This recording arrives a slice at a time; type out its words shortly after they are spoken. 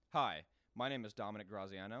Hi, my name is Dominic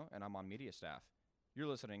Graziano, and I'm on media staff. You're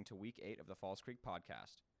listening to Week 8 of the Falls Creek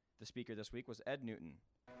Podcast. The speaker this week was Ed Newton.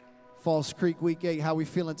 Falls Creek Week 8, how we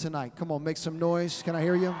feeling tonight? Come on, make some noise. Can I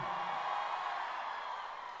hear you?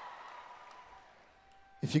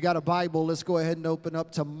 If you got a Bible, let's go ahead and open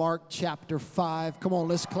up to Mark chapter 5. Come on,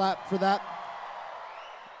 let's clap for that.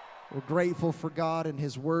 We're grateful for God and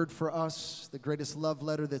His Word for us, the greatest love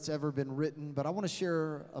letter that's ever been written. But I want to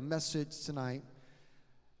share a message tonight.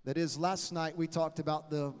 That is, last night we talked about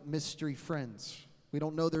the mystery friends. We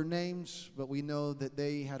don't know their names, but we know that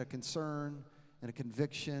they had a concern and a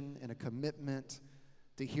conviction and a commitment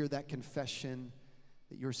to hear that confession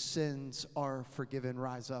that your sins are forgiven.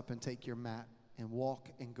 Rise up and take your mat and walk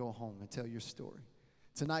and go home and tell your story.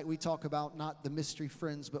 Tonight we talk about not the mystery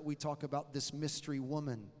friends, but we talk about this mystery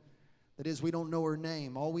woman. That is, we don't know her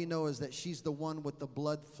name. All we know is that she's the one with the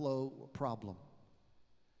blood flow problem.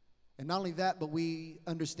 And not only that, but we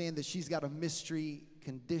understand that she's got a mystery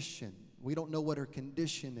condition. We don't know what her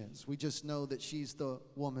condition is. We just know that she's the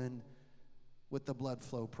woman with the blood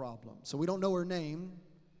flow problem. So we don't know her name,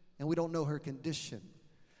 and we don't know her condition.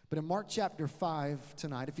 But in Mark chapter 5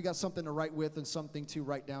 tonight, if you got something to write with and something to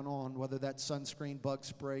write down on, whether that's sunscreen, bug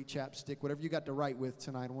spray, chapstick, whatever you got to write with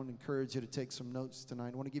tonight, I want to encourage you to take some notes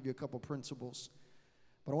tonight. I want to give you a couple principles.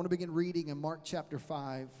 But I want to begin reading in Mark chapter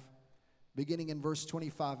 5, beginning in verse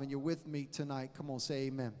 25, and you're with me tonight. Come on, say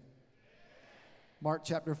amen. Mark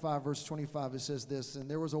chapter 5, verse 25, it says this, and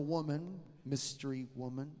there was a woman, mystery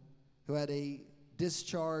woman, who had a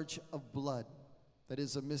discharge of blood. That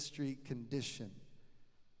is a mystery condition.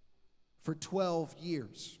 For 12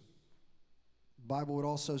 years. The Bible would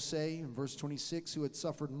also say in verse 26, who had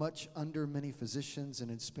suffered much under many physicians and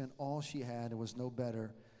had spent all she had and was no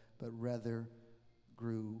better, but rather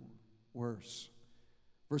grew worse.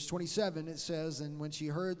 Verse 27, it says, and when she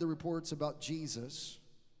heard the reports about Jesus,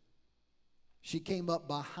 she came up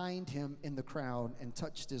behind him in the crowd and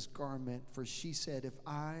touched his garment, for she said, if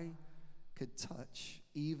I could touch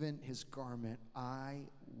even his garment, I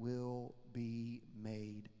will be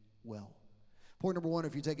made well. Point number one,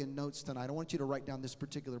 if you're taking notes tonight, I want you to write down this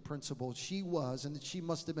particular principle. She was, and she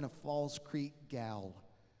must have been a Falls Creek gal.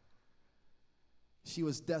 She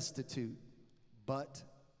was destitute, but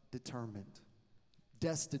determined.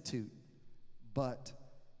 Destitute, but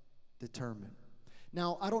determined.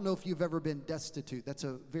 Now, I don't know if you've ever been destitute. That's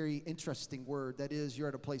a very interesting word. That is, you're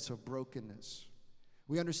at a place of brokenness.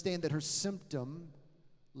 We understand that her symptom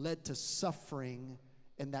led to suffering,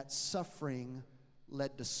 and that suffering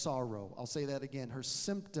led to sorrow. I'll say that again. Her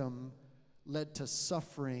symptom led to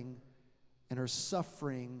suffering, and her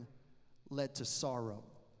suffering led to sorrow.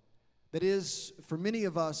 That is, for many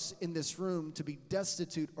of us in this room, to be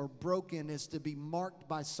destitute or broken is to be marked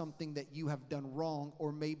by something that you have done wrong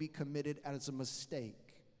or maybe committed as a mistake.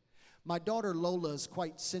 My daughter Lola is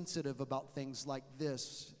quite sensitive about things like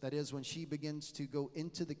this. That is, when she begins to go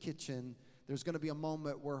into the kitchen, there's going to be a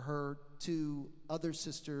moment where her two other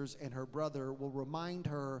sisters and her brother will remind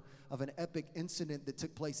her of an epic incident that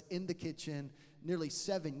took place in the kitchen nearly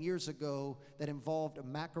 7 years ago that involved a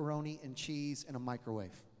macaroni and cheese in a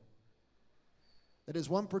microwave. That is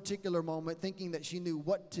one particular moment, thinking that she knew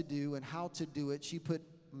what to do and how to do it, she put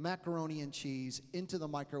macaroni and cheese into the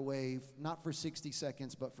microwave, not for 60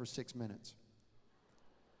 seconds, but for 6 minutes.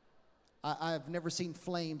 I've never seen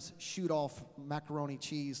flames shoot off macaroni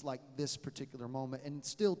cheese like this particular moment. And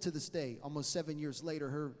still to this day, almost 7 years later,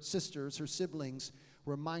 her sisters, her siblings,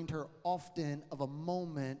 remind her often of a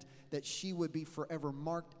moment that she would be forever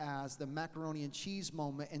marked as the macaroni and cheese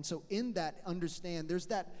moment. And so in that, understand, there's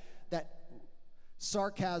that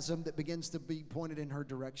sarcasm that begins to be pointed in her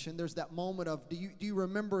direction. There's that moment of, do you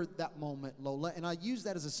remember that moment, Lola? And I use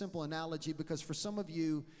that as a simple analogy because for some of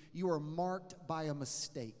you, you are marked by a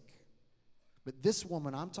mistake. But this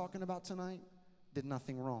woman I'm talking about tonight did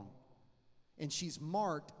nothing wrong. And she's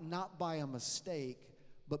marked not by a mistake,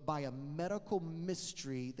 but by a medical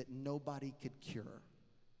mystery that nobody could cure.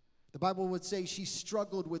 The Bible would say she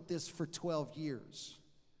struggled with this for 12 years.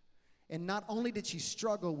 And not only did she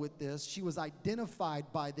struggle with this, she was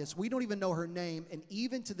identified by this. We don't even know her name. And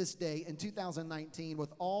even to this day, in 2019,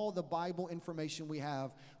 with all the Bible information we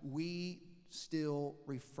have, we still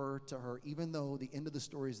refer to her. Even though the end of the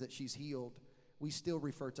story is that she's healed, we still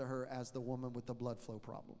refer to her as the woman with the blood flow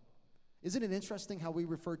problem. Isn't it interesting how we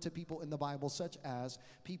refer to people in the Bible such as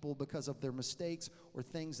people because of their mistakes or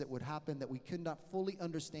things that would happen that we could not fully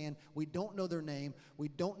understand? We don't know their name. We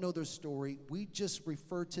don't know their story. We just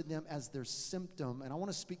refer to them as their symptom. And I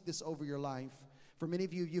want to speak this over your life. For many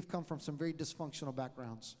of you, you've come from some very dysfunctional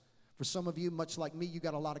backgrounds. For some of you, much like me, you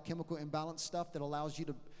got a lot of chemical imbalance stuff that allows you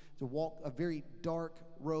to to walk a very dark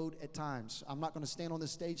road at times. I'm not going to stand on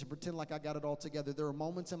this stage and pretend like I got it all together. There are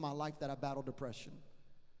moments in my life that I battle depression.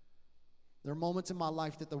 There are moments in my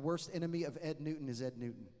life that the worst enemy of Ed Newton is Ed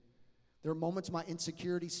Newton. There are moments my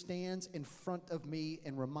insecurity stands in front of me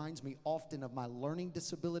and reminds me often of my learning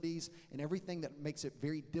disabilities and everything that makes it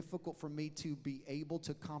very difficult for me to be able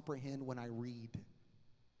to comprehend when I read.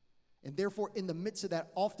 And therefore, in the midst of that,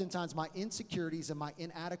 oftentimes my insecurities and my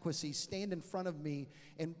inadequacies stand in front of me,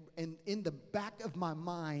 and in the back of my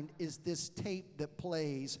mind is this tape that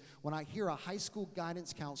plays when I hear a high school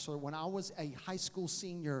guidance counselor, when I was a high school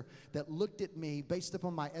senior, that looked at me based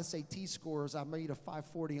upon my SAT scores. I made a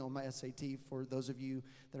 540 on my SAT. For those of you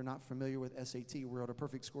that are not familiar with SAT world, a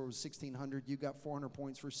perfect score was 1,600. You got 400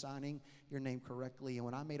 points for signing your name correctly. And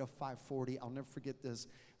when I made a 540, I'll never forget this.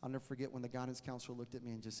 I'll never forget when the guidance counselor looked at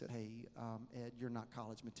me and just said, hey, Ed, you're not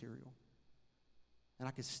college material. And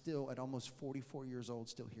I could still, at almost 44 years old,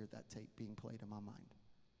 still hear that tape being played in my mind.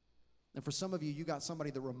 And for some of you, you got somebody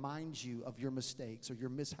that reminds you of your mistakes or your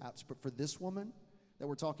mishaps. But for this woman that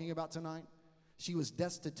we're talking about tonight, she was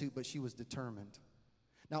destitute, but she was determined.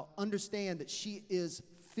 Now, understand that she is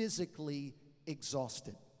physically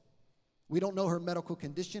exhausted. We don't know her medical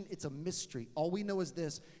condition. It's a mystery. All we know is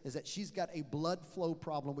this, is that she's got a blood flow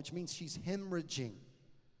problem, which means she's hemorrhaging,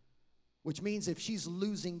 which means if she's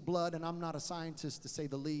losing blood, and I'm not a scientist to say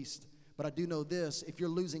the least, but I do know this, if you're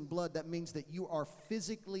losing blood, that means that you are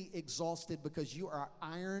physically exhausted because you are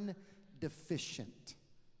iron deficient.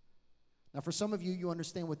 Now, for some of you, you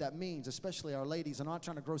understand what that means, especially our ladies. I'm not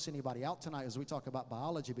trying to gross anybody out tonight as we talk about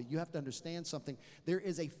biology, but you have to understand something. There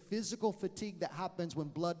is a physical fatigue that happens when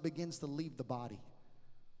blood begins to leave the body.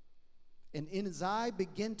 And as I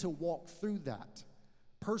begin to walk through that,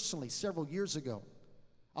 personally, several years ago,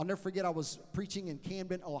 I'll never forget, I was preaching in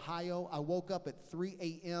Camden, Ohio. I woke up at 3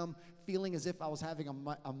 a.m. feeling as if I was having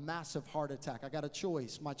a massive heart attack. I got a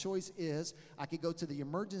choice. My choice is I could go to the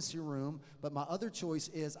emergency room, but my other choice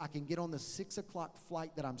is I can get on the 6 o'clock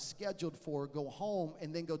flight that I'm scheduled for, go home,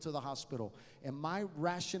 and then go to the hospital. And my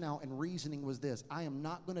rationale and reasoning was this: I am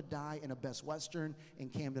not going to die in a Best Western in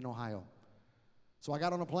Camden, Ohio. So I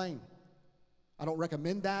got on a plane. I don't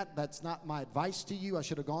recommend that. That's not my advice to you. I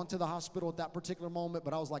should have gone to the hospital at that particular moment,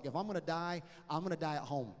 but I was like, if I'm going to die, I'm going to die at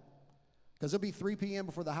home. Because it'll be 3 p.m.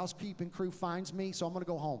 before the housekeeping crew finds me, so I'm going to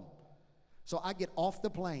go home. So I get off the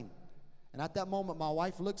plane, and at that moment, my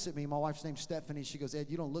wife looks at me. My wife's name's Stephanie. She goes, Ed,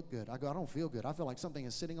 you don't look good. I go, I don't feel good. I feel like something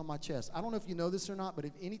is sitting on my chest. I don't know if you know this or not, but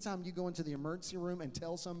if anytime you go into the emergency room and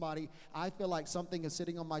tell somebody, I feel like something is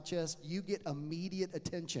sitting on my chest, you get immediate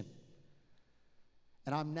attention.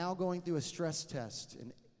 And I'm now going through a stress test,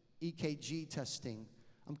 an EKG testing.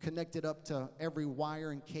 I'm connected up to every wire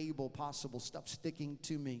and cable possible, stuff sticking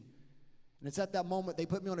to me. And it's at that moment they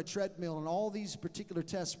put me on a treadmill, and all these particular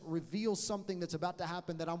tests reveal something that's about to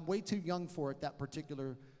happen that I'm way too young for at that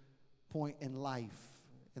particular point in life.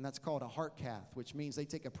 And that's called a heart cath, which means they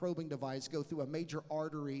take a probing device, go through a major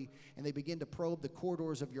artery, and they begin to probe the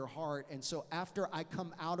corridors of your heart. And so after I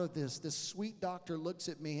come out of this sweet doctor looks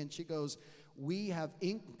at me and she goes, we have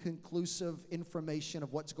inconclusive information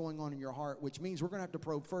of what's going on in your heart, which means we're going to have to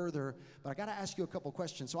probe further, but I got to ask you a couple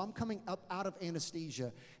questions. So I'm coming up out of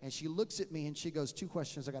anesthesia, and she looks at me and she goes, 2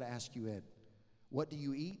 questions I got to ask you, Ed. What do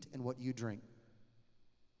you eat and what do you drink?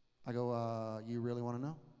 I go, you really want to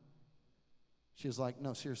know? She was like,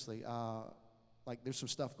 no, seriously, like there's some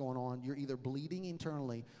stuff going on. You're either bleeding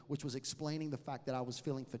internally, which was explaining the fact that I was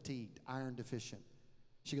feeling fatigued, iron deficient.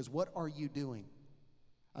 She goes, what are you doing?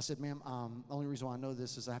 I said, ma'am, the only reason why I know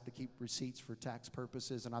this is I have to keep receipts for tax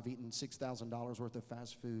purposes, and I've eaten $6,000 worth of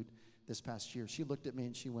fast food this past year. She looked at me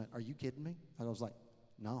and she went, are you kidding me? I was like,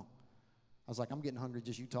 no. I was like, I'm getting hungry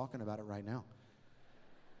just you talking about it right now.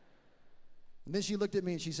 And then she looked at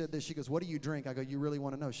me and she said this. She goes, what do you drink? I go, you really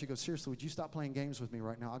want to know? She goes, seriously, would you stop playing games with me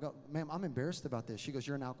right now? I go, ma'am, I'm embarrassed about this. She goes,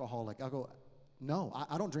 you're an alcoholic. I go, no,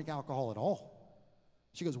 I don't drink alcohol at all.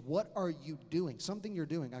 She goes, what are you doing? Something you're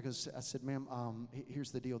doing. I said, ma'am,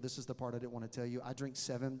 here's the deal. This is the part I didn't want to tell you. I drink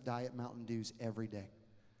 7 Diet Mountain Dews every day.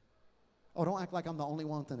 Oh, don't act like I'm the only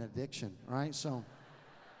one with an addiction, right? So,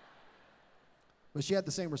 but she had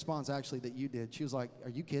the same response, actually, that you did. She was like, are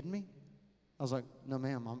you kidding me? I was like, no,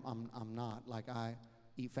 ma'am, I'm not. Like, I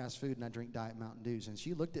eat fast food and I drink Diet Mountain Dews. And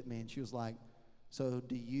she looked at me and she was like, so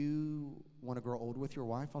do you want to grow old with your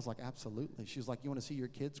wife? I was like, absolutely. She was like, you want to see your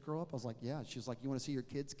kids grow up? I was like, yeah. She was like, you want to see your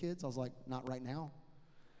kids' kids? I was like, not right now.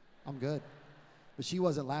 I'm good. But she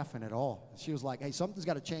wasn't laughing at all. She was like, hey, something's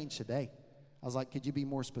got to change today. I was like, could you be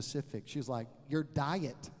more specific? She was like, your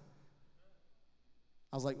diet.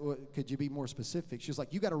 I was like, well, could you be more specific? She was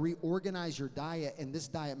like, you got to reorganize your diet, and this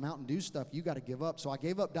Diet Mountain Dew stuff you got to give up. So I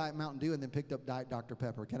gave up Diet Mountain Dew and then picked up Diet Dr.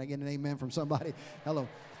 Pepper. Can I get an amen from somebody? Hello.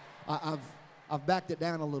 I've backed it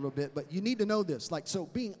down a little bit, but you need to know this. Like, so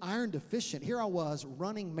being iron deficient, here I was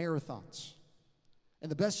running marathons in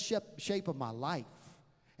the best shape of my life.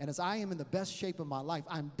 And as I am in the best shape of my life,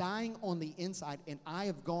 I'm dying on the inside, and I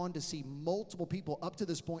have gone to see multiple people up to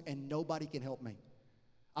this point, and nobody can help me.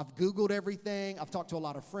 I've Googled everything. I've talked to a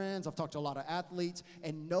lot of friends. I've talked to a lot of athletes,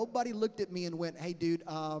 and nobody looked at me and went, hey, dude,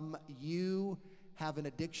 you have an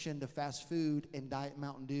addiction to fast food and Diet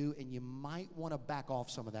Mountain Dew, and you might want to back off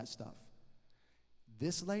some of that stuff.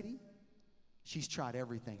 This lady, she's tried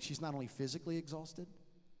everything. She's not only physically exhausted,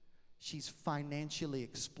 she's financially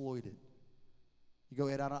exploited. You go,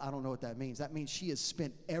 Ed, I don't know what that means. That means she has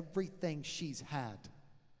spent everything she's had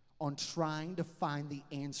on trying to find the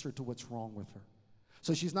answer to what's wrong with her.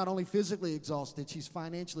 So she's not only physically exhausted, she's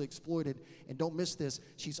financially exploited, and don't miss this,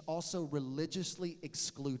 she's also religiously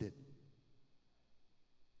excluded.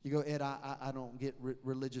 You go, Ed, I don't get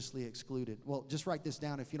religiously excluded. Well, just write this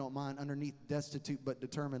down if you don't mind. Underneath destitute but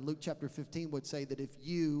determined, Luke chapter 15 would say that if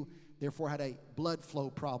you, therefore, had a blood flow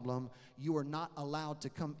problem, you are not allowed to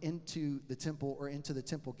come into the temple or into the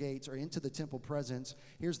temple gates or into the temple presence.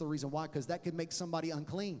 Here's the reason why, because that could make somebody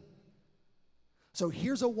unclean. So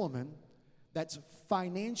here's a woman that's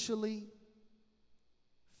financially,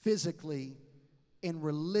 physically, and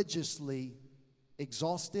religiously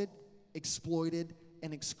exhausted, exploited,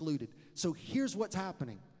 and excluded. So here's what's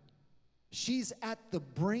happening. She's at the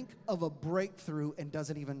brink of a breakthrough and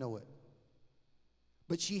doesn't even know it.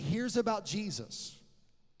 But she hears about Jesus.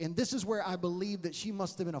 And this is where I believe that she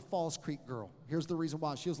must have been a Falls Creek girl. Here's the reason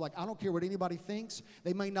why. She was like, I don't care what anybody thinks.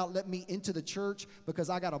 They may not let me into the church because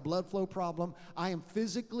I got a blood flow problem. I am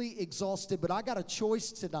physically exhausted, but I got a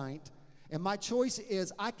choice tonight. And my choice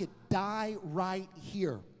is I could die right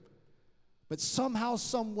here. But somehow,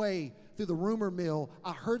 some way, through the rumor mill,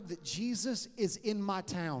 I heard that Jesus is in my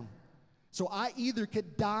town. So I either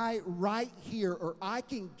could die right here or I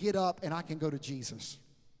can get up and I can go to Jesus.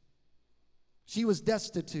 She was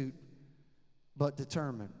destitute, but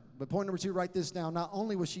determined. But point number 2, write this down. Not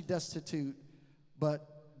only was she destitute,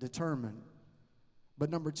 but determined. But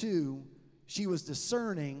number 2, she was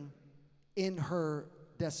discerning in her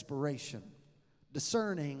desperation.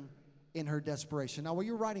 Discerning in her desperation. Now, while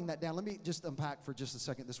you're writing that down, let me just unpack for just a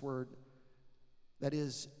second this word that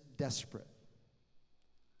is desperate.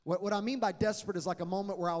 What I mean by desperate is like a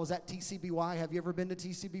moment where I was at TCBY. Have you ever been to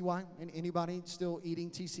TCBY? Anybody still eating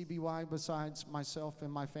TCBY besides myself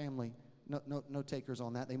and my family? No takers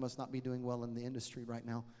on that. They must not be doing well in the industry right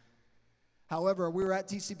now. However, we were at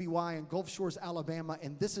TCBY in Gulf Shores, Alabama,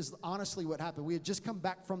 and this is honestly what happened. We had just come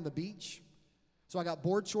back from the beach. So I got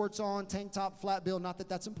board shorts on, tank top, flat bill. Not that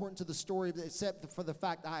that's important to the story, except for the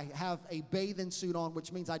fact I have a bathing suit on,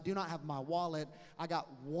 which means I do not have my wallet. I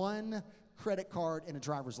got one credit card and a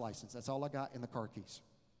driver's license. That's all I got in the car keys.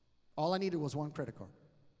 All I needed was one credit card.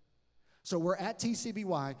 So we're at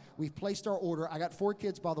TCBY. We've placed our order. I got 4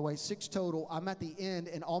 kids, by the way, 6 total. I'm at the end,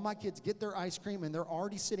 and all my kids get their ice cream, and they're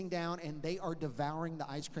already sitting down, and they are devouring the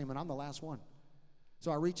ice cream, and I'm the last one. So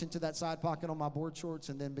I reach into that side pocket on my board shorts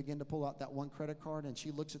and then begin to pull out that one credit card, and she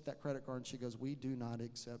looks at that credit card, and she goes, we do not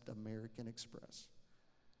accept American Express.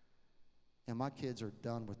 And my kids are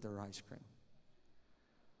done with their ice cream.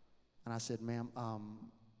 And I said, ma'am,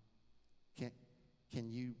 can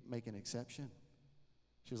you make an exception?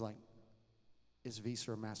 She was like, it's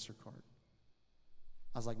Visa or MasterCard.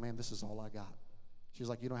 I was like, ma'am, this is all I got. She was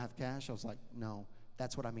like, you don't have cash? I was like, no.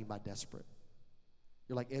 That's what I mean by desperate.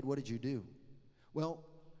 You're like, Ed, what did you do? Well,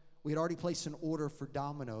 we had already placed an order for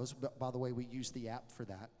Domino's. But by the way, we used the app for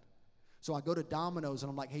that. So I go to Domino's, and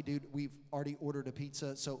I'm like, hey, dude, we've already ordered a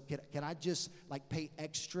pizza. So can I just, like, pay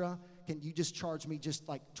extra? Can you just charge me just,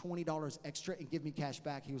 like, $20 extra and give me cash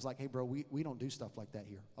back? He was like, hey, bro, we don't do stuff like that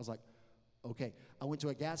here. I was like, okay. I went to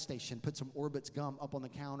a gas station, put some Orbit's gum up on the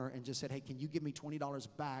counter, and just said, hey, can you give me $20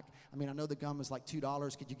 back? I mean, I know the gum is like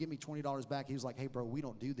 $2. Could you give me $20 back? He was like, hey, bro, we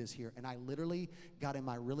don't do this here. And I literally got in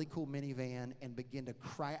my really cool minivan and began to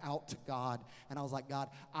cry out to God. And I was like, God,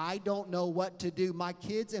 I don't know what to do. My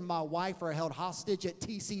kids and my wife are held hostage at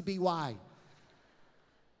TCBY.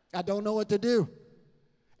 I don't know what to do.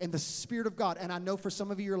 And the Spirit of God, and I know for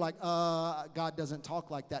some of you, you're like, God doesn't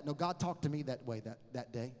talk like that. No, God talked to me that way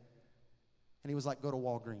that day. And he was like, go to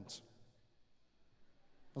Walgreens.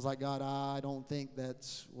 I was like, God, I don't think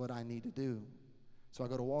that's what I need to do. So I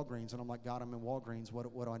go to Walgreens, and I'm like, God, I'm in Walgreens. What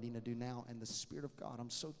do I need to do now? And the Spirit of God,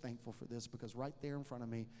 I'm so thankful for this, because right there in front of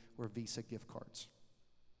me were Visa gift cards.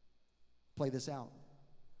 Play this out.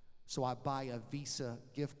 So I buy a Visa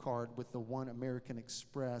gift card with the One American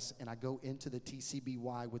Express, and I go into the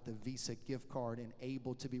TCBY with the Visa gift card and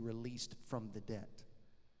able to be released from the debt.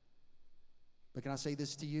 But can I say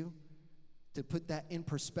this to you? To put that in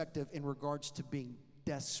perspective in regards to being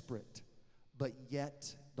desperate, but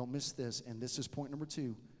yet, don't miss this, and this is point number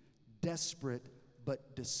 2, desperate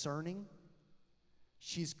but discerning.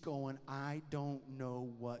 She's going, I don't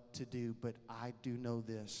know what to do, but I do know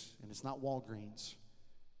this. And it's not Walgreens,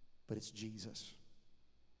 but it's Jesus.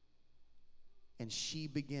 And she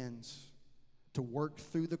begins to work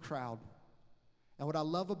through the crowd. And what I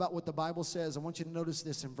love about what the Bible says, I want you to notice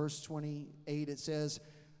this in verse 28. It says,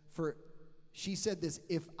 she said this,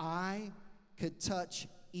 if I could touch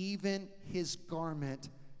even his garment,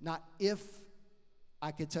 not if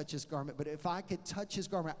I could touch his garment, but if I could touch his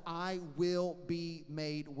garment, I will be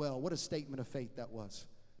made well. What a statement of faith that was.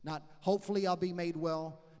 Not hopefully I'll be made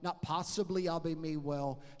well, not possibly I'll be made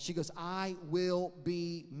well. She goes, I will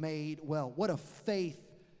be made well. What a faith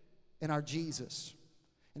in our Jesus.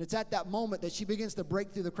 And it's at that moment that she begins to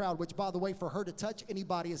break through the crowd, which, by the way, for her to touch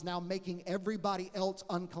anybody is now making everybody else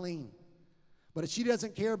unclean. But she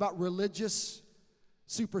doesn't care about religious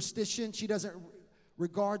superstition. She doesn't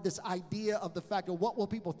regard this idea of the fact of what will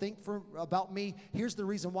people think about me. Here's the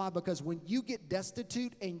reason why, because when you get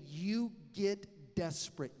destitute and you get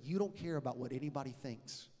desperate, you don't care about what anybody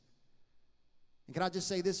thinks. And can I just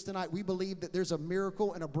say this tonight? We believe that there's a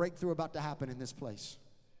miracle and a breakthrough about to happen in this place.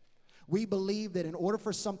 We believe that in order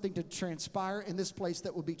for something to transpire in this place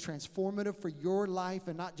that will be transformative for your life,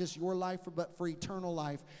 and not just your life, but for eternal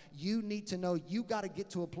life, you need to know you got to get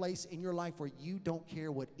to a place in your life where you don't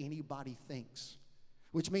care what anybody thinks.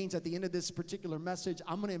 Which means at the end of this particular message,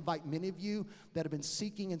 I'm going to invite many of you that have been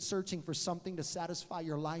seeking and searching for something to satisfy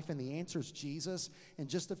your life, and the answer is Jesus. In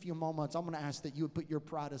just a few moments, I'm going to ask that you would put your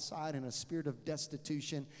pride aside, in a spirit of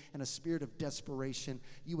destitution and a spirit of desperation.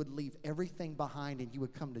 You would leave everything behind and you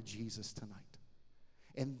would come to Jesus tonight.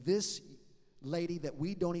 And this lady that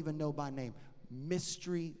we don't even know by name,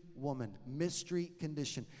 mystery woman, mystery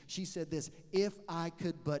condition. She said this, if I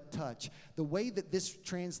could but touch. The way that this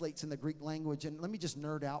translates in the Greek language, and let me just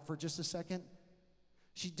nerd out for just a second.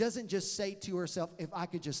 She doesn't just say to herself, if I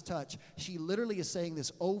could just touch. She literally is saying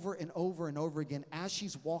this over and over and over again as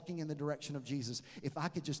she's walking in the direction of Jesus. If I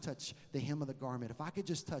could just touch the hem of the garment. If I could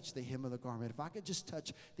just touch the hem of the garment. If I could just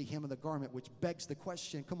touch the hem of the garment, which begs the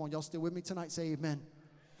question, come on, y'all still with me tonight? Say amen.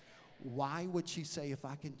 Why would she say, if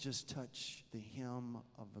I can just touch the hem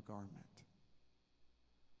of the garment?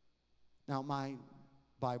 Now, my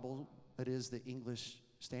Bible, it is the English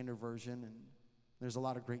Standard Version, and there's a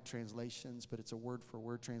lot of great translations, but it's a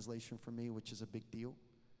word-for-word translation for me, which is a big deal.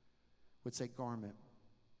 Would say garment.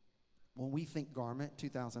 When we think garment,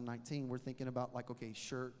 2019, we're thinking about like, okay,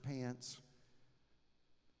 shirt, pants.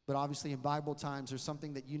 But obviously in Bible times, there's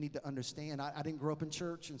something that you need to understand. I didn't grow up in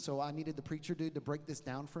church, and so I needed the preacher dude to break this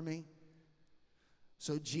down for me.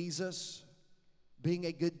 So Jesus, being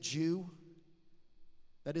a good Jew,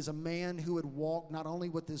 that is a man who would walk not only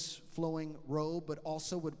with this flowing robe, but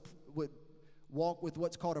also would walk with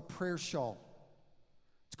what's called a prayer shawl.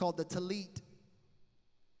 It's called the tallit.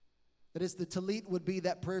 That is, the tallit would be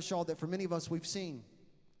that prayer shawl that for many of us we've seen.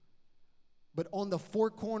 But on the four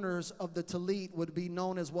corners of the tallit would be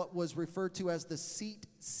known as what was referred to as the seat.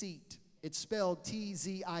 It's spelled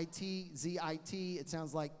T-Z-I-T, It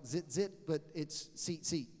sounds like zit, but it's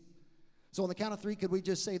seat. So on the count of 3, could we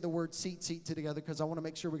just say the word seat together? Because I want to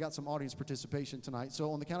make sure we got some audience participation tonight.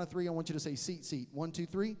 So on the count of 3, I want you to say seat. 1, 2,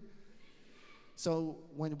 3. So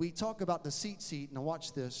when we talk about the seat, now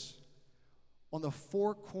watch this. On the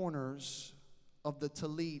four corners of the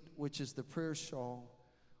tallit, which is the prayer shawl,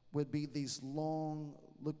 would be these long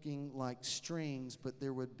looking like strings, but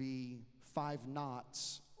there would be 5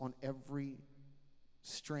 knots on every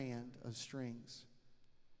strand of strings.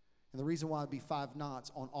 And the reason why it'd be 5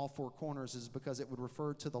 knots on all 4 corners is because it would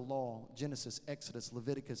refer to the law, Genesis, Exodus,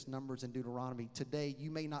 Leviticus, Numbers, and Deuteronomy. Today,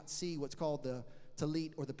 you may not see what's called the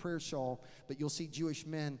tallit or the prayer shawl, but you'll see Jewish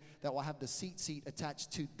men that will have the seat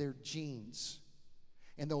attached to their jeans.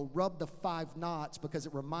 And they'll rub the 5 knots because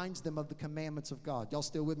it reminds them of the commandments of God. Y'all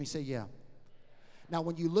still with me? Say yeah. Now,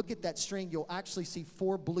 when you look at that string, you'll actually see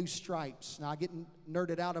 4 blue stripes. Now, I get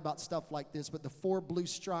nerded out about stuff like this, but the 4 blue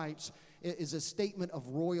stripes is a statement of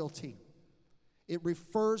royalty. It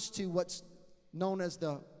refers to what's known as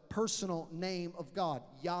the personal name of God,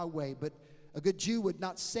 Yahweh. But a good Jew would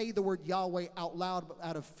not say the word Yahweh out loud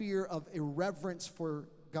out of fear of irreverence for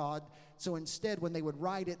God. So instead, when they would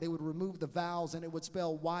write it, they would remove the vowels and it would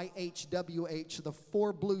spell YHWH. The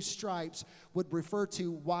 4 blue stripes would refer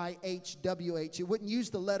to YHWH. It wouldn't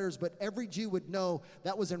use the letters, but every Jew would know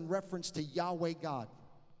that was in reference to Yahweh God.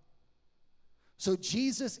 So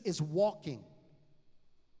Jesus is walking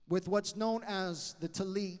with what's known as the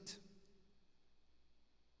talit.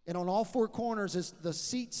 And on all 4 corners is the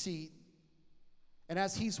seat. And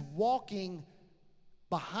as he's walking,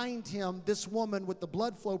 behind him, this woman with the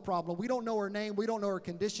blood flow problem, we don't know her name, we don't know her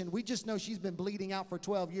condition, we just know she's been bleeding out for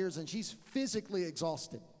 12 years and she's physically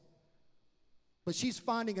exhausted. But she's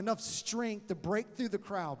finding enough strength to break through the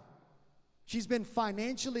crowd. She's been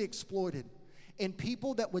financially exploited, and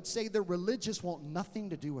people that would say they're religious want nothing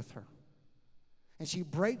to do with her. And she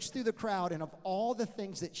breaks through the crowd, and of all the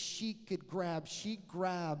things that she could grab, she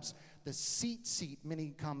grabs the seat,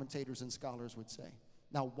 many commentators and scholars would say.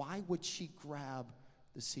 Now, why would she grab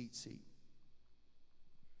the seat?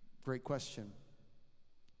 Great question.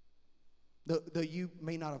 Though you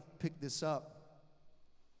may not have picked this up,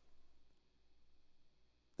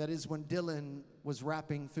 that is, when Dylan was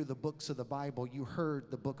rapping through the books of the Bible, you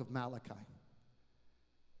heard the book of Malachi.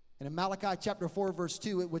 And in Malachi chapter 4, verse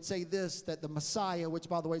 2, it would say this, that the Messiah, which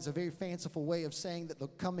by the way is a very fanciful way of saying that the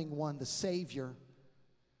coming one, the Savior,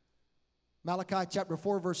 Malachi chapter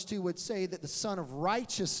 4, verse 2 would say that the Son of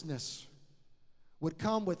Righteousness would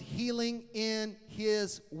come with healing in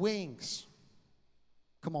his wings.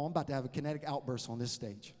 Come on, I'm about to have a kinetic outburst on this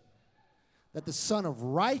stage. That the Son of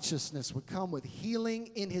Righteousness would come with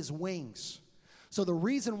healing in his wings. So the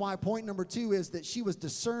reason why point number 2 is that she was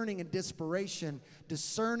discerning in desperation.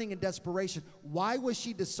 Why was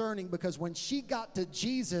she discerning? Because when she got to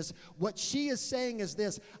Jesus, what she is saying is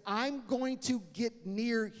this: I'm going to get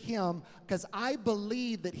near him because I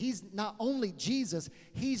believe that he's not only Jesus,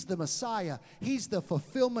 he's the Messiah. He's the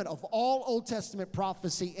fulfillment of all Old Testament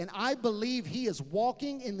prophecy, and I believe he is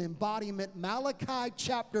walking in the embodiment, Malachi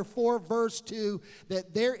chapter 4, verse 2,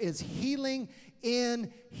 that there is healing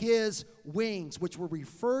in his wings, which were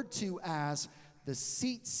referred to as the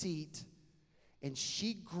seat, and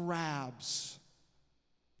she grabs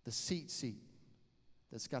the seat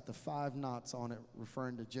that's got the 5 knots on it,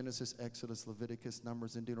 referring to Genesis, Exodus, Leviticus,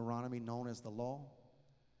 Numbers, and Deuteronomy, known as the law.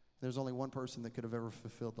 There's only one person that could have ever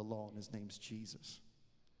fulfilled the law, and his name's Jesus.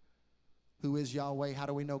 Who is Yahweh? How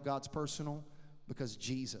do we know God's personal? Because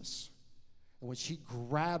Jesus. And when she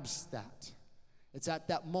grabs that, it's at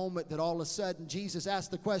that moment that all of a sudden Jesus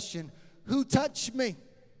asked the question, who touched me?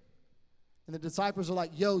 And the disciples are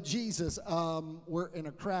like, yo, Jesus, we're in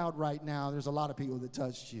a crowd right now. There's a lot of people that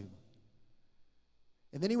touched you.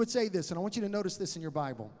 And then he would say this, and I want you to notice this in your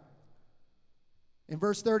Bible. In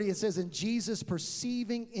verse 30, it says, and Jesus,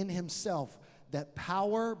 perceiving in himself that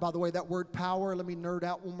power, by the way, that word power, let me nerd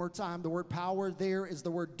out one more time. The word power there is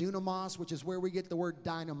the word dunamis, which is where we get the word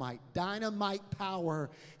dynamite. Dynamite power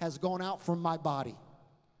has gone out from my body.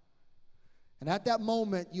 And at that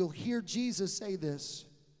moment, you'll hear Jesus say this.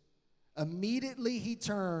 Immediately he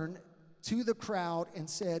turned to the crowd and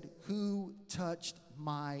said, who touched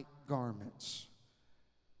my garments?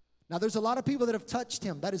 Now, there's a lot of people that have touched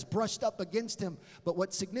him, that is brushed up against him. But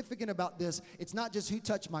what's significant about this, it's not just who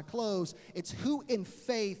touched my clothes, it's who in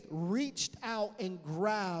faith reached out and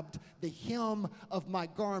grabbed the hem of my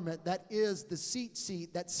garment. That is the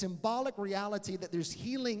seat, that symbolic reality that there's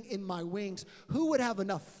healing in my wings. Who would have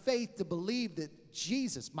enough faith to believe that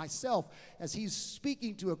Jesus, myself, as he's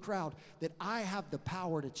speaking to a crowd, that I have the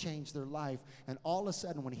power to change their life? And all of a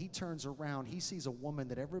sudden, when he turns around, he sees a woman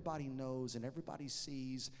that everybody knows and everybody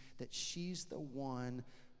sees that she's the one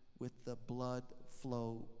with the blood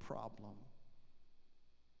flow problem.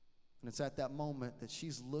 And it's at that moment that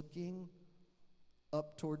she's looking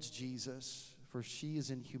up towards Jesus, for she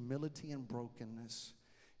is in humility and brokenness.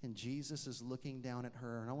 And Jesus is looking down at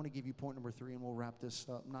her. And I want to give you point number 3, and we'll wrap this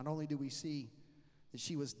up. Not only do we see that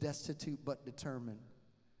she was destitute but determined,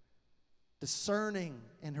 discerning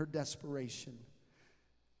in her desperation,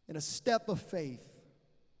 in a step of faith,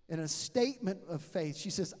 in a statement of faith, she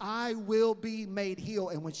says, I will be made heal.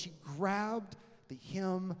 And when she grabbed the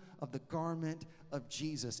hem of the garment of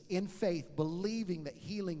Jesus, in faith, believing that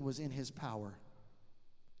healing was in his power,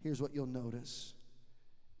 here's what you'll notice.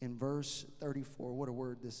 In verse 34, what a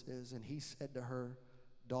word this is. And he said to her,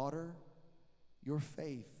 daughter, your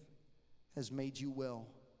faith has made you well.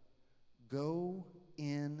 Go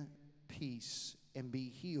in peace and be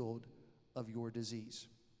healed of your disease.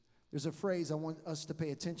 There's a phrase I want us to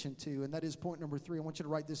pay attention to, and that is point number 3. I want you to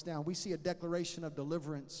write this down. We see a declaration of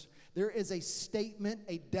deliverance. There is a statement,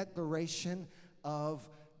 a declaration of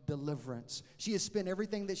deliverance. She has spent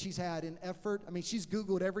everything that she's had in effort. I mean, she's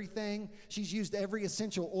Googled everything. She's used every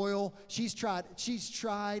essential oil. She's tried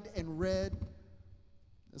and read.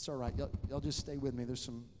 That's all right. Y'all just stay with me. There's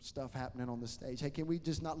some stuff happening on the stage. Hey, can we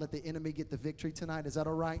just not let the enemy get the victory tonight? Is that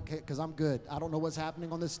all right? Because I'm good. I don't know what's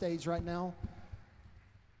happening on the stage right now.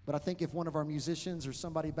 But I think if one of our musicians or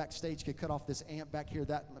somebody backstage could cut off this amp back here,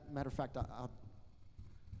 matter of fact, let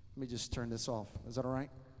me just turn this off. Is that all right?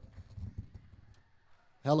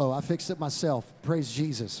 Hello, I fixed it myself. Praise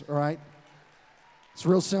Jesus, all right? It's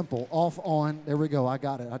real simple. Off, on. There we go. I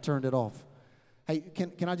got it. I turned it off. Hey,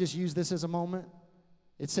 can I just use this as a moment?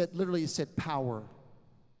 It said power.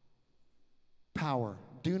 Power.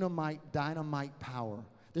 Dynamite power.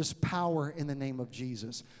 There's power in the name of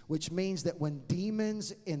Jesus, which means that when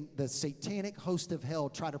demons in the satanic host of hell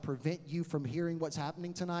try to prevent you from hearing what's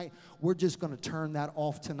happening tonight, we're just going to turn that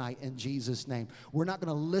off tonight in Jesus' name. We're not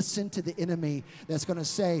going to listen to the enemy that's going to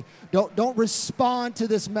say, don't respond to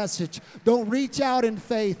this message. Don't reach out in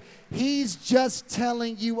faith. He's just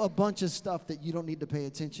telling you a bunch of stuff that you don't need to pay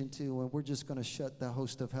attention to, and we're just going to shut the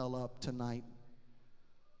host of hell up tonight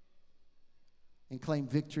and claim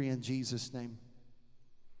victory in Jesus' name.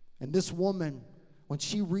 And this woman, when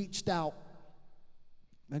she reached out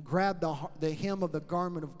and grabbed the hem of the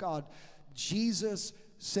garment of God, Jesus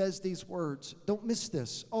says these words. Don't miss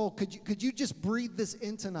this. Oh, could you just breathe this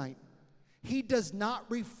in tonight? He does not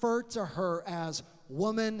refer to her as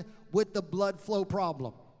woman with the blood flow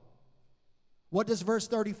problem. What does verse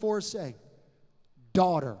 34 say?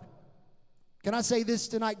 Daughter. Can I say this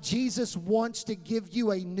tonight? Jesus wants to give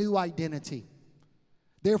you a new identity.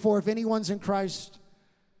 Therefore, if anyone's in Christ,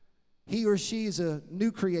 he or she is a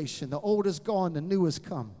new creation. The old is gone, the new has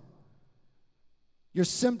come. Your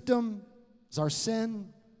symptom is our sin.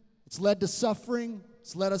 It's led to suffering.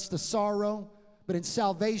 It's led us to sorrow. But in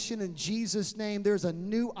salvation, in Jesus' name, there's a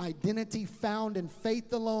new identity found in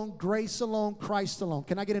faith alone, grace alone, Christ alone.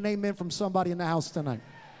 Can I get an amen from somebody in the house tonight?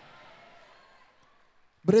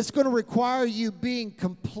 But it's going to require you being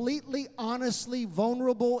completely, honestly,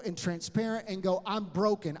 vulnerable and transparent and go, I'm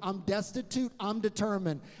broken, I'm destitute, I'm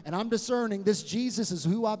determined, and I'm discerning this Jesus is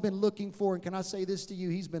who I've been looking for. And can I say this to you?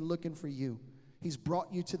 He's been looking for you. He's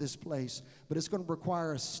brought you to this place. But it's going to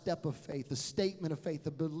require a step of faith, a statement of faith,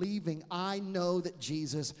 a believing, I know that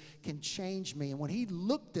Jesus can change me. And when he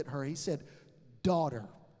looked at her, he said, daughter,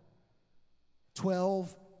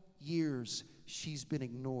 12 years she's been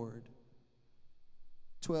ignored.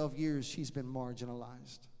 12 years she's been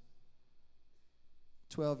marginalized.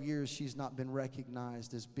 12 years she's not been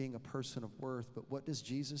recognized as being a person of worth. But what does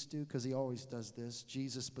Jesus do? Because he always does this.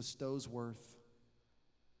 Jesus bestows worth.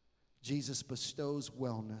 Jesus bestows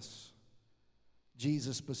wellness.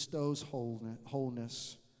 Jesus bestows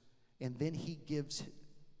wholeness. And then he gives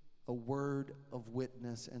a word of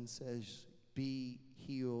witness and says, be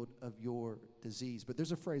healed of your disease. But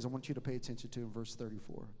there's a phrase I want you to pay attention to in verse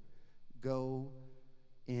 34. Go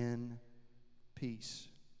in peace.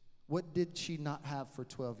 What did she not have for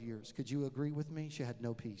 12 years? Could you agree with me? She had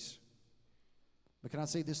no peace. But can I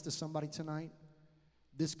say this to somebody tonight?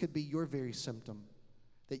 This could be your very symptom,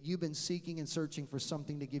 that you've been seeking and searching for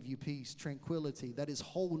something to give you peace, tranquility, that is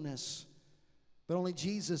wholeness. But only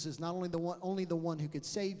Jesus is not only the one who could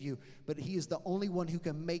save you, but he is the only one who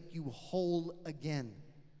can make you whole again.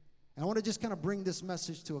 And I want to just kind of bring this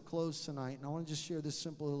message to a close tonight, and I want to just share this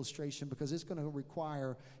simple illustration because it's going to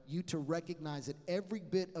require you to recognize that every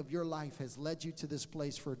bit of your life has led you to this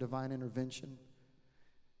place for a divine intervention.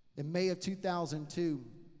 In May of 2002,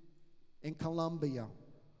 in Colombia,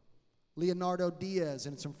 Leonardo Diaz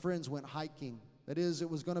and some friends went hiking. That is, it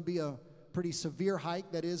was going to be a pretty severe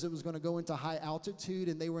hike. That is, it was going to go into high altitude,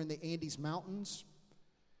 and they were in the Andes Mountains.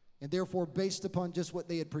 And therefore, based upon just what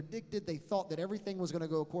they had predicted, they thought that everything was going to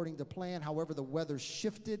go according to plan. However, the weather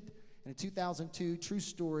shifted. And in 2002, true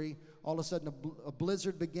story, all of a sudden a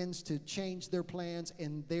blizzard begins to change their plans,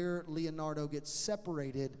 and there Leonardo gets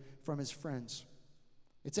separated from his friends.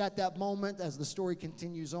 It's at that moment, as the story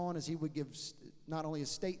continues on, as he would give not only a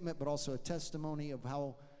statement, but also a testimony of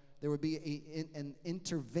how there would be an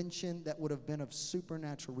intervention that would have been of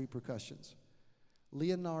supernatural repercussions.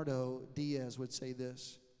 Leonardo Diaz would say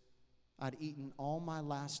this: I'd eaten all my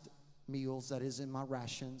last meals, that is in my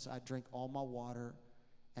rations. I drank all my water,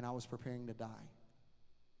 and I was preparing to die.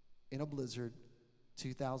 In a blizzard,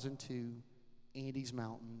 2002, Andes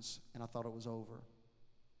Mountains, and I thought it was over.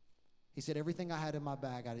 He said, everything I had in my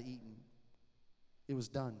bag I'd eaten. It was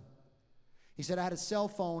done. He said, I had a cell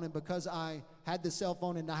phone, and because I had the cell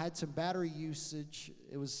phone and I had some battery usage,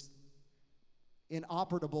 it was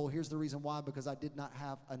inoperable. Here's the reason why: because I did not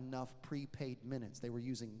have enough prepaid minutes. They were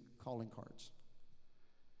using calling cards.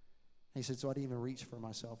 He said, so I didn't even reach for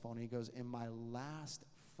my cell phone. He goes, in my last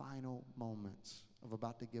final moments of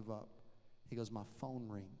about to give up, he goes, my phone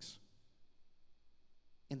rings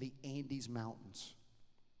in the Andes Mountains.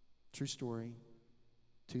 True story,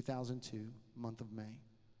 2002, month of May.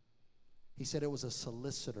 He said it was a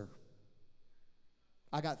solicitor.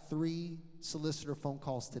 I got 3 solicitor phone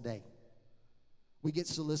calls today. We get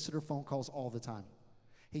solicitor phone calls all the time.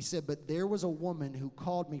 He said, but there was a woman who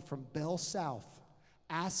called me from Bell South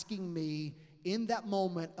asking me in that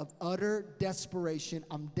moment of utter desperation,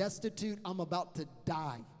 I'm destitute, I'm about to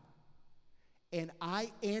die. And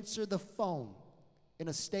I answer the phone in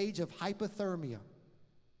a stage of hypothermia.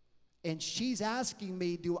 And she's asking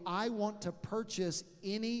me, do I want to purchase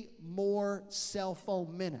any more cell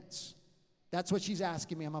phone minutes? That's what she's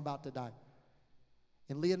asking me. I'm about to die.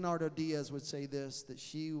 And Leonardo Diaz would say this, that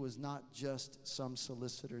she was not just some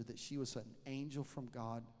solicitor, that she was an angel from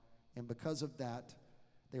God. And because of that,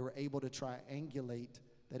 they were able to triangulate,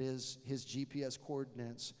 that is, his GPS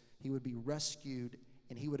coordinates. He would be rescued,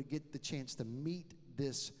 and he would get the chance to meet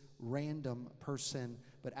this random person,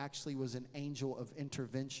 but actually was an angel of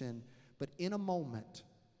intervention. But in a moment,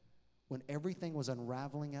 when everything was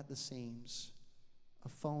unraveling at the seams, a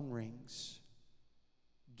phone rings,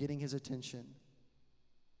 getting his attention,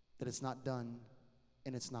 that it's not done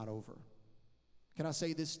and it's not over. Can I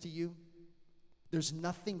say this to you? There's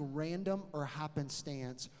nothing random or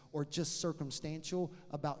happenstance or just circumstantial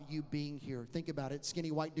about you being here. Think about it.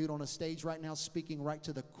 Skinny white dude on a stage right now speaking right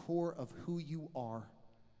to the core of who you are.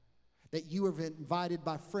 That you are invited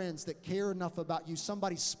by friends that care enough about you.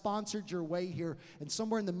 Somebody sponsored your way here. And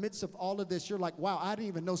somewhere in the midst of all of this, you're like, wow, I didn't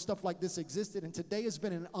even know stuff like this existed. And today has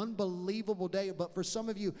been an unbelievable day. But for some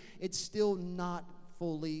of you, it's still not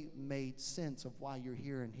fully made sense of why you're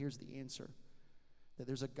here. And here's the answer. That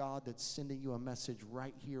there's a God that's sending you a message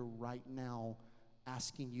right here, right now,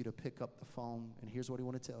 asking you to pick up the phone. And here's what he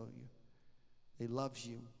wants to tell you. He loves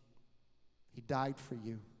you. He died for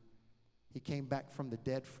you. He came back from the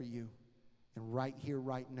dead for you. And right here,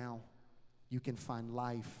 right now, you can find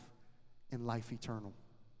life and life eternal.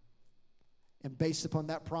 And based upon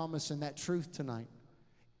that promise and that truth tonight,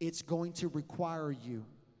 it's going to require you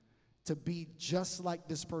to be just like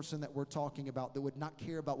this person that we're talking about that would not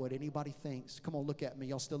care about what anybody thinks. Come on, look at me.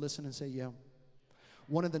 Y'all still listen and say, yeah.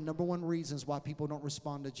 One of the number one reasons why people don't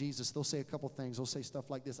respond to Jesus, they'll say a couple things. They'll say stuff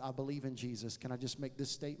like this, I believe in Jesus. Can I just make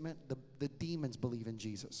this statement? The demons believe in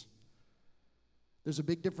Jesus. There's a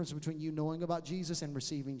big difference between you knowing about Jesus and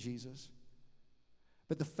receiving Jesus.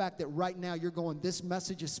 But the fact that right now you're going, this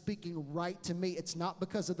message is speaking right to me. It's not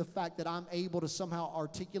because of the fact that I'm able to somehow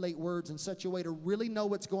articulate words in such a way to really know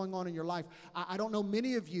what's going on in your life. I don't know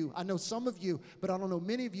many of you. I know some of you, but I don't know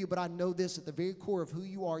many of you. But I know this at the very core of who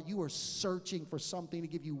you are. You are searching for something to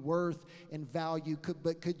give you worth and value.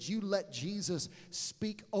 But could you let Jesus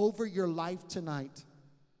speak over your life tonight?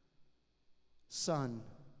 Son,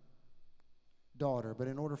 daughter. But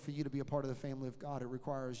in order for you to be a part of the family of God, it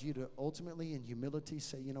requires you to ultimately in humility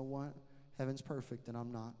say, you know what? Heaven's perfect and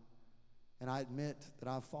I'm not. And I admit that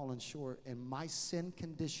I've fallen short, and my sin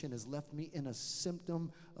condition has left me in a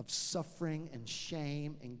symptom of suffering and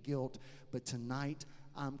shame and guilt. But tonight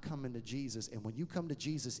I'm coming to Jesus. And when you come to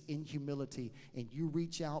Jesus in humility and you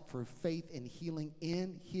reach out for faith and healing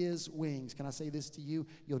in his wings, can I say this to you?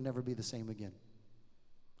 You'll never be the same again.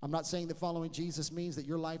 I'm not saying that following Jesus means that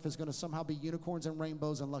your life is going to somehow be unicorns and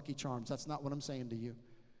rainbows and Lucky Charms. That's not what I'm saying to you.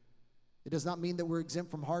 It does not mean that we're exempt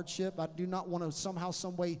from hardship. I do not want to somehow,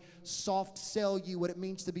 some way soft sell you what it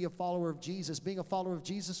means to be a follower of Jesus. Being a follower of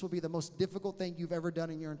Jesus will be the most difficult thing you've ever done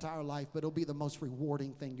in your entire life, but it'll be the most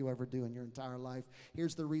rewarding thing you ever do in your entire life.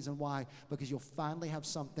 Here's the reason why. Because you'll finally have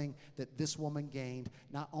something that this woman gained.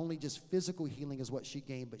 Not only just physical healing is what she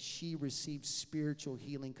gained, but she received spiritual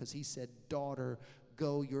healing because he said, daughter,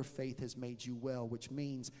 go, your faith has made you well, which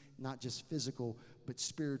means not just physical, but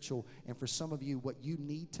spiritual. And for some of you, what you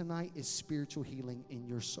need tonight is spiritual healing in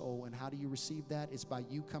your soul. And how do you receive that? It's by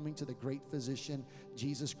you coming to the great physician,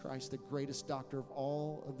 Jesus Christ, the greatest doctor of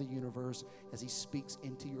all of the universe, as he speaks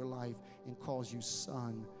into your life and calls you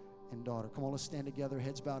son and daughter. Come on, let's stand together,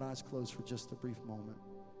 heads bowed, eyes closed for just a brief moment.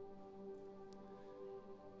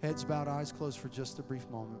 Heads bowed, eyes closed for just a brief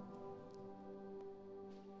moment.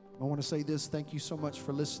 I want to say this. Thank you so much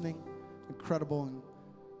for listening. Incredible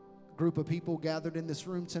group of people gathered in this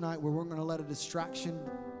room tonight where we're going to let a distraction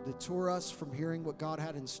detour us from hearing what God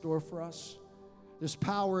had in store for us. There's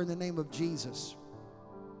power in the name of Jesus.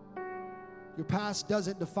 Your past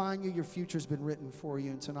doesn't define you. Your future's been written for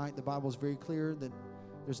you. And tonight the Bible is very clear that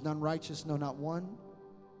there's none righteous, no, not one.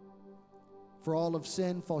 For all of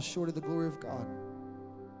sin falls short of the glory of God.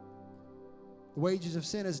 The wages of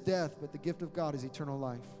sin is death, but the gift of God is eternal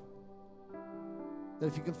life. That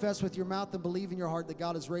if you confess with your mouth and believe in your heart that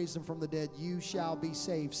God has raised him from the dead, you shall be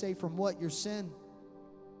saved. Saved from what? Your sin.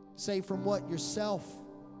 Saved from what? Yourself.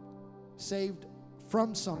 Saved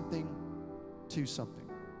from something to something.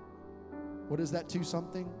 What is that to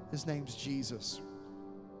something? His name's Jesus.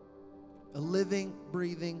 A living,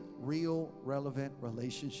 breathing, real, relevant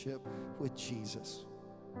relationship with Jesus.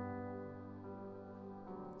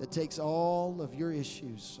 That takes all of your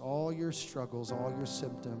issues, all your struggles, all your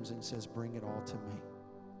symptoms, and says, bring it all to me.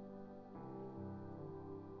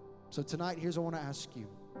 So tonight, here's what I want to ask you.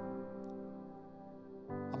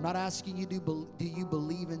 I'm not asking you, do you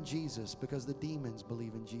believe in Jesus? Because the demons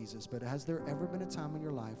believe in Jesus. But has there ever been a time in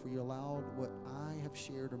your life where you allowed what I have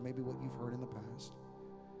shared, or maybe what you've heard in the past,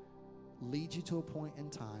 lead you to a point in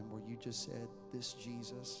time where you just said, this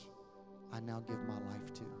Jesus, I now give my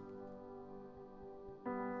life to.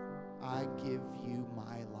 I give you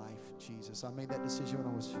my life, Jesus. I made that decision when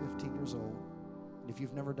I was 15 years old. And if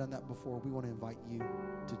you've never done that before, we want to invite you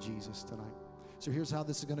to Jesus tonight. So here's how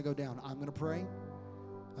this is going to go down. I'm going to pray.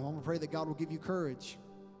 And I'm going to pray that God will give you courage.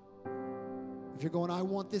 If you're going, I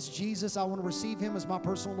want this Jesus, I want to receive him as my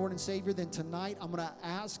personal Lord and Savior, then tonight I'm going to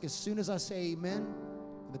ask, as soon as I say amen,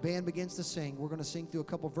 and the band begins to sing, we're going to sing through a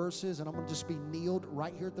couple verses, and I'm going to just be kneeled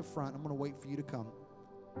right here at the front. I'm going to wait for you to come.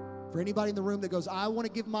 For anybody in the room that goes, I want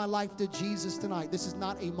to give my life to Jesus tonight, this is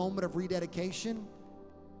not a moment of rededication.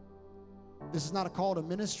 This is not a call to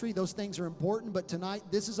ministry. Those things are important, but tonight,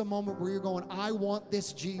 this is a moment where you're going, I want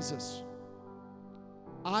this Jesus.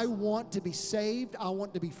 I want to be saved. I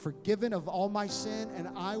want to be forgiven of all my sin, and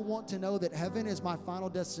I want to know that heaven is my final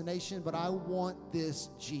destination, but I want this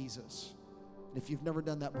Jesus. And if you've never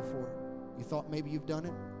done that before, you thought maybe you've done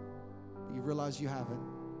it, but you realize you haven't.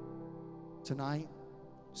 Tonight,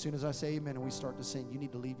 as soon as I say amen and we start to sing, you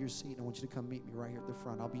need to leave your seat, and I want you to come meet me right here at the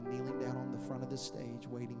front. I'll be kneeling down on the front of the stage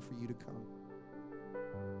waiting for you to come.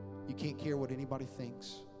 You can't care what anybody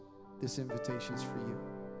thinks. This invitation's for you.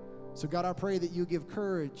 So God, I pray that you give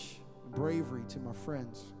courage and bravery to my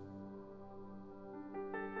friends,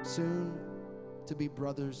 soon to be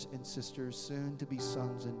brothers and sisters, soon to be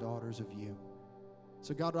sons and daughters of you.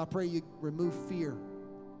 So God, I pray you remove fear.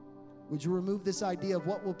 Would you remove this idea of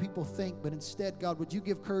what will people think, but instead, God, would you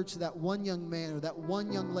give courage to that one young man or that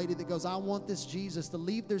one young lady that goes, I want this Jesus, to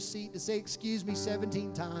leave their seat, to say, excuse me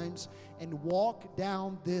 17 times, and walk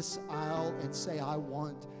down this aisle and say, I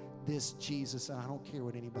want this Jesus, and I don't care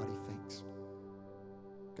what anybody thinks.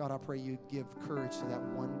 God, I pray you give courage to that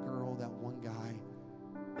one girl, that one guy,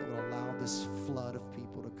 that will allow this flood of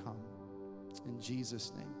people to come. In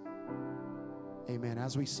Jesus' name. Amen.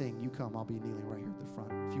 As we sing, you come. I'll be kneeling right here at the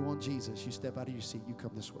front. If you want Jesus, you step out of your seat. You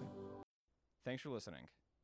come this way. Thanks for listening.